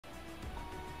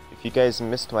If you guys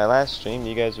missed my last stream,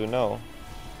 you guys would know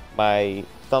my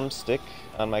thumbstick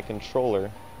on my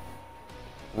controller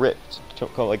ripped,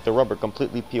 like the rubber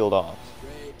completely peeled off.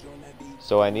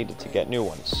 So I needed to get new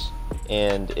ones,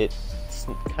 and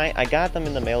I got them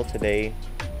in the mail today,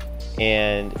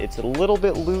 and it's a little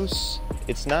bit loose.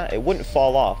 It wouldn't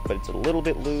fall off, but it's a little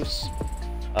bit loose.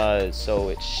 So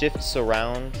it shifts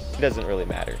around. It doesn't really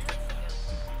matter.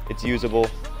 It's usable,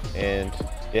 and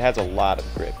it has a lot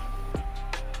of grip.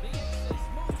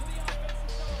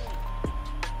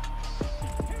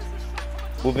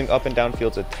 Moving up and down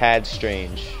field's a tad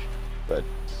strange, but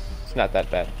it's not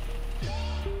that bad.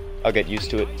 I'll get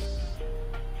used to it.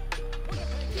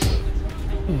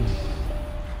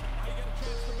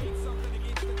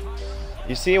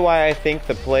 You see why I think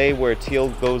the play where teal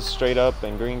goes straight up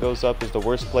and green goes up is the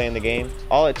worst play in the game?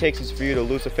 All it takes is for you to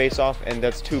lose a face-off, and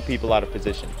that's 2 people out of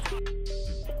position.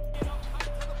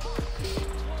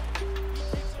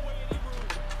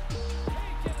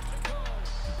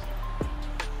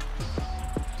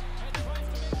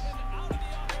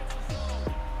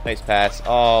 Nice pass.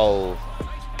 Oh.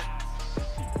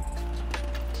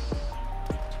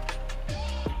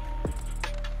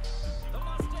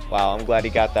 Wow, I'm glad he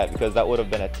got that, because that would have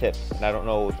been a tip, and I don't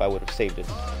know if I would have saved it.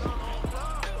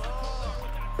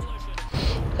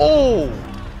 Oh!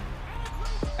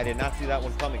 I did not see that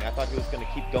one coming. I thought he was going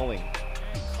to keep going.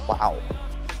 Wow.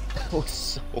 That was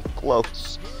so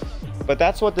close. But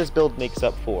that's what this build makes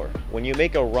up for. When you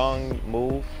make a wrong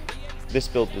move, this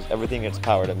build does everything in its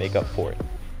power to make up for it.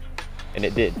 And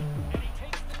it did.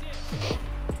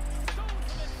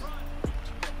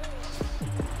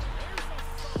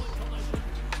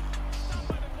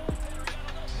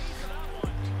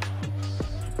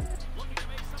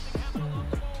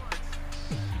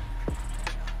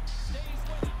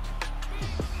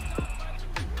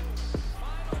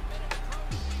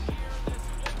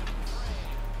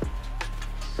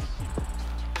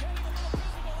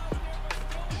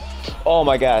 Oh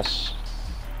my gosh.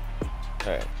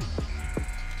 Alright.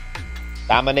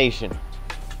 Domination.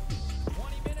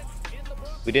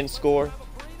 We didn't score,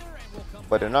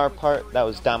 but in our part, that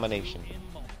was domination.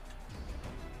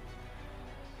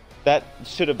 That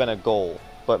should have been a goal,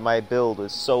 but my build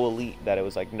was so elite that it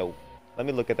was like, no. Let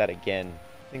me look at that again.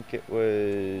 I think it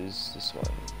was this one.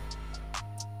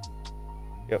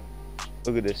 Yep.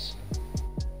 Look at this.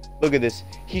 Look at this.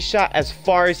 He shot as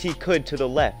far as he could to the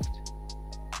left.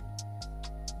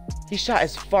 He shot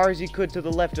as far as he could to the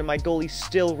left, and my goalie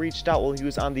still reached out while he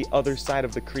was on the other side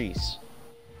of the crease.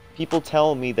 People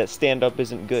tell me that stand-up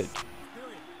isn't good.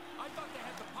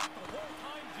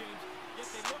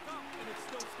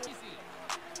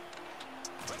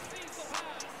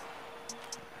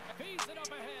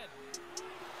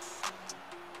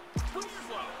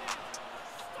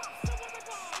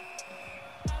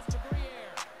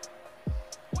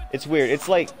 It's weird. It's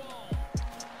like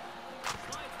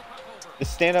the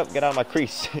stand-up, get out of my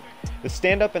crease. The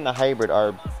stand-up and the hybrid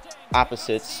are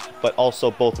opposites, but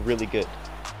also both really good.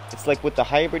 It's like with the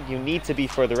hybrid, you need to be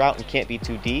further out and can't be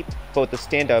too deep, but with the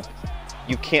stand-up,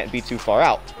 you can't be too far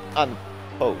out on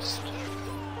post.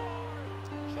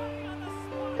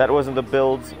 That wasn't the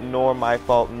build's, nor my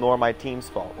fault, nor my team's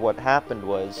fault. What happened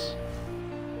was,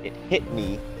 it hit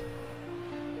me,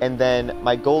 and then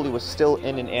my goalie was still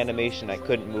in an animation I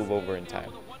couldn't move over in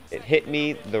time. It hit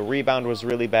me, the rebound was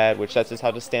really bad, which that's just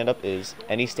how the stand-up is.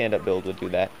 Any stand-up build would do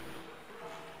that.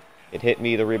 It hit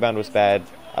me, the rebound was bad.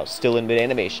 I was still in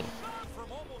mid-animation.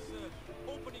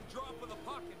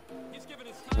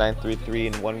 9-3-3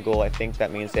 and 1 goal. I think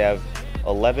that means they have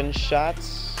 11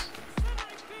 shots.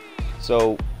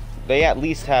 So they at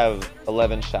least have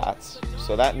 11 shots.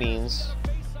 So that means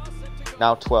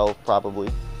now 12 probably.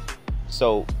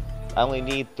 So I only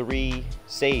need 3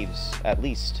 saves at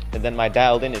least, and then my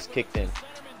dialed in is kicked in.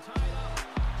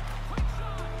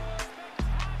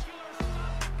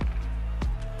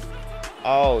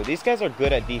 Oh, these guys are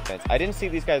good at defense. I didn't see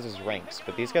these guys as ranks,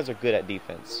 but these guys are good at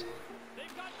defense.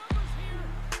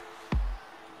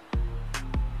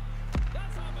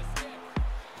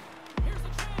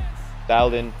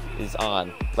 Dialed in is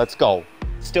on. Let's go.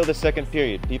 Still the second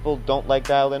period. People don't like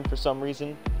dialed in for some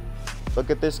reason. Look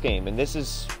at this game, and this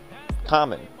is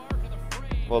common.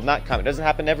 Well, not common. It doesn't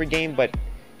happen every game, but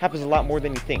happens a lot more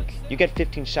than you think. You get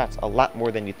 15 shots a lot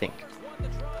more than you think.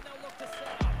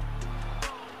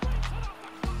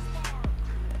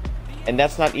 And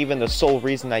that's not even the sole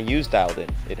reason I use dialed in.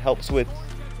 It helps with,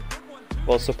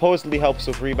 well, supposedly helps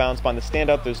with rebounds. But on the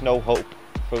stand-up, there's no hope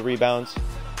for rebounds.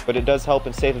 But it does help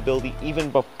in save ability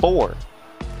even before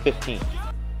 15.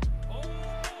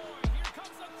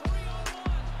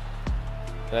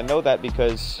 And I know that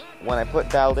because when I put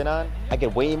dialed in on, I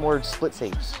get way more split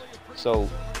saves. So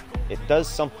it does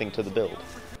something to the build.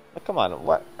 But come on,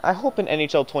 what? I hope in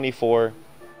NHL 24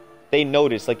 they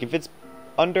notice, like if it's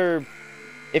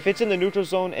in the neutral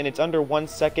zone and it's under 1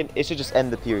 second, it should just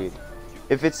end the period.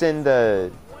 If it's in the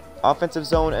offensive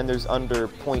zone and there's under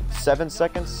 0.7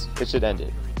 seconds, it should end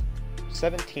it.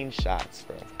 17 shots,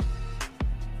 bro.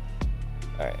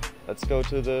 Alright, let's go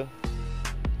to the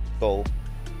goal.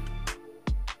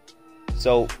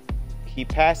 So, he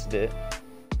passed it,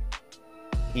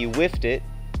 he whiffed it,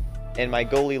 and my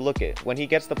goalie look it. When he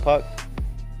gets the puck,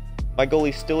 my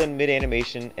goalie's still in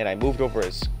mid-animation, and I moved over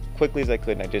as quickly as I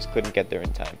could, and I just couldn't get there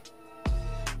in time.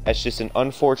 That's just an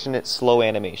unfortunate slow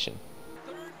animation.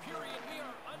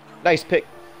 Nice pick.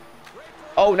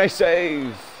 Oh, nice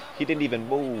save. He didn't even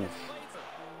move.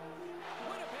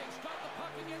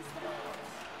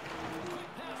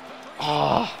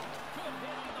 Ah,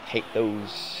 hate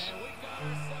those.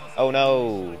 Oh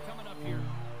no.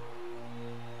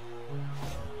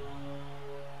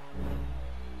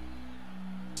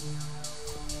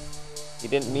 He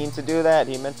didn't mean to do that.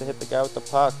 He meant to hit the guy with the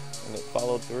puck, and it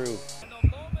followed through.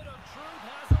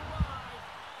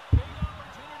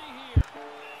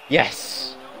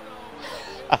 Yes!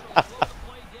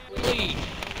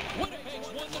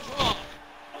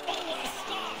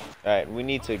 Alright, we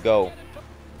need to go.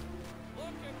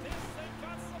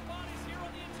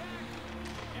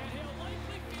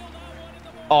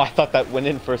 Oh, I thought that went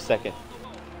in for a second.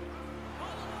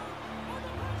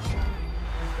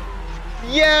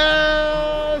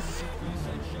 Yes!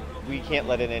 We can't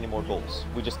let in any more goals.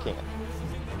 We just can't.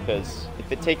 Because if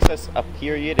it takes us a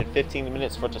period and 15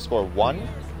 minutes for it to score one,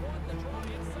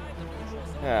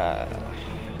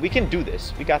 we can do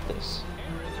this. We got this.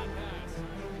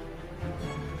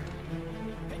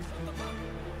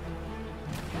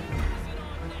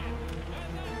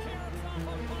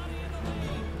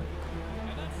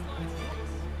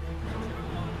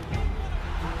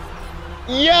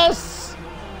 Yes!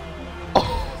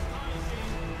 Oh.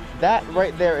 That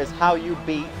right there is how you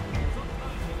beat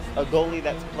a goalie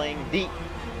that's playing deep.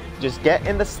 Just get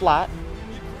in the slot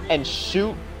and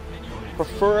shoot,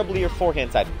 preferably your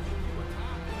forehand side.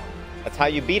 That's how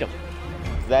you beat him.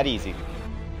 It's that easy.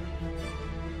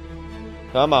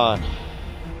 Come on.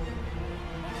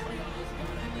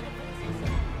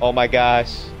 Oh my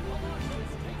gosh.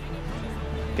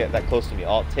 Get that close to me.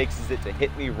 All it takes is it to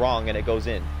hit me wrong and it goes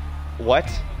in. What?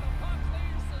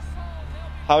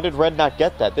 How did Red not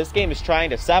get that? This game is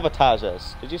trying to sabotage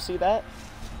us. Did you see that?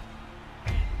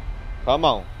 Come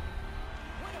on.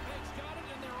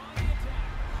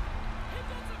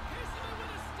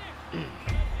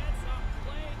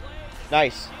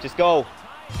 Nice. Just go.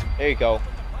 There you go.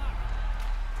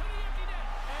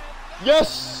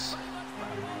 Yes!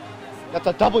 That's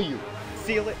a W.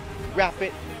 Seal it, wrap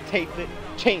it, tape it,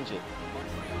 change it.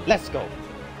 Let's go.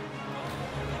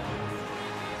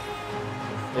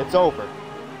 It's over.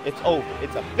 It's over.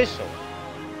 It's official.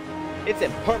 It's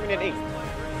in permanent ink.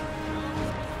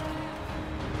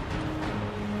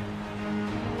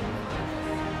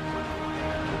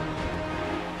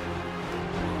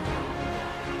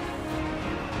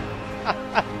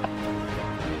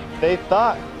 They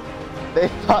thought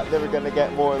they were going to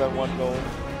get more than one goal.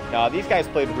 No, these guys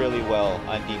played really well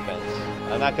on defense.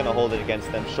 I'm not going to hold it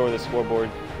against them. Sure, the scoreboard.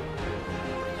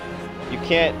 You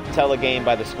can't tell a game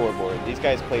by the scoreboard. These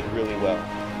guys played really well.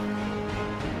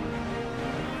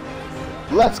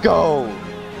 Let's go!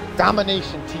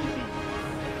 Domination TV.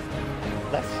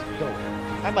 Let's go.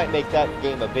 I might make that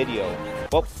game a video.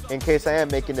 Well, in case I am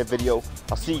making a video,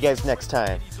 I'll see you guys next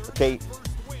time. Okay?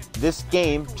 This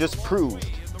game just proved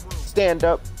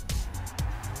stand-up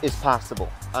is possible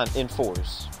in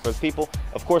fours for the people.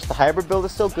 Of course, the hybrid build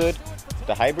is still good.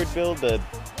 The hybrid build, the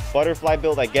butterfly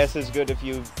build, I guess is good if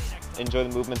you enjoy the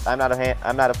movements. I'm not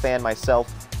a fan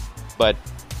myself, but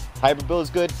hybrid build is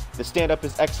good. The stand-up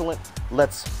is excellent.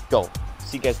 Let's go.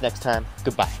 See you guys next time.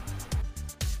 Goodbye.